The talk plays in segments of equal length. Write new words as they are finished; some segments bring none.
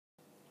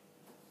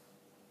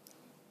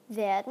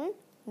werden,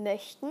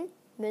 möchten,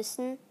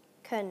 müssen,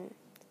 können.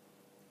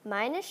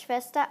 Meine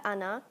Schwester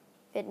Anna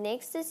wird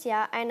nächstes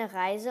Jahr eine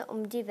Reise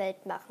um die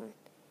Welt machen.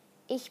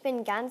 Ich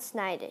bin ganz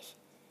neidisch.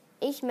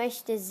 Ich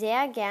möchte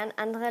sehr gern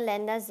andere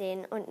Länder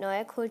sehen und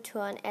neue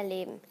Kulturen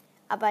erleben,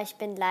 aber ich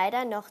bin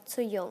leider noch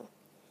zu jung.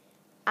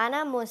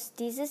 Anna muss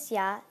dieses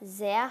Jahr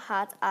sehr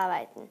hart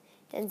arbeiten,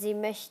 denn sie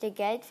möchte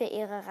Geld für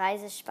ihre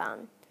Reise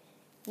sparen.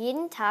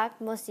 Jeden Tag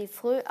muss sie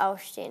früh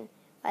aufstehen,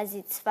 weil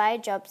sie 2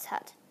 Jobs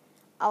hat.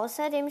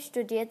 Außerdem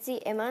studiert sie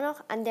immer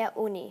noch an der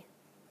Uni.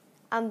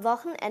 Am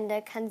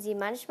Wochenende kann sie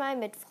manchmal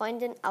mit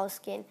Freunden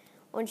ausgehen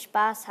und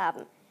Spaß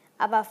haben,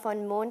 aber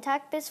von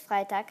Montag bis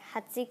Freitag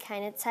hat sie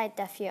keine Zeit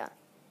dafür.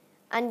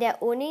 An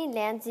der Uni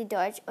lernt sie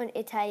Deutsch und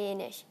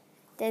Italienisch,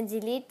 denn sie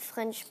liebt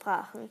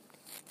Fremdsprachen.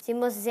 Sie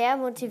muss sehr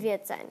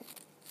motiviert sein.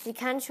 Sie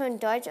kann schon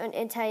Deutsch und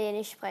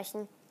Italienisch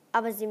sprechen,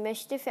 aber sie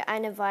möchte für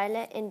eine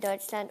Weile in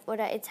Deutschland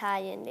oder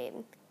Italien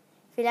leben.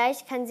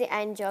 Vielleicht kann sie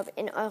einen Job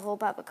in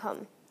Europa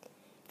bekommen.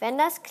 Wenn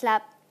das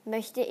klappt,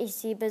 möchte ich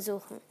sie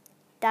besuchen.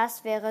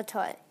 Das wäre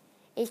toll.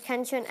 Ich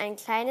kann schon ein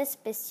kleines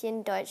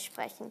bisschen Deutsch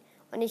sprechen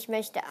und ich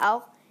möchte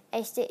auch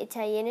echte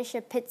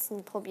italienische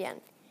Pizzen probieren.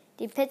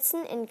 Die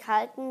Pizzen in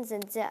Calten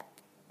sind sehr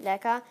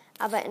lecker,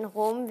 aber in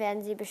Rom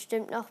werden sie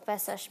bestimmt noch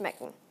besser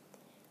schmecken.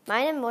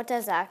 Meine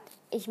Mutter sagt,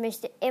 ich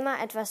möchte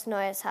immer etwas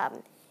Neues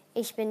haben.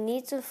 Ich bin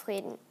nie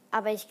zufrieden,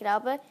 aber ich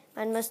glaube,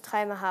 man muss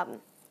Träume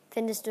haben.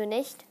 Findest du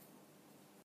nicht?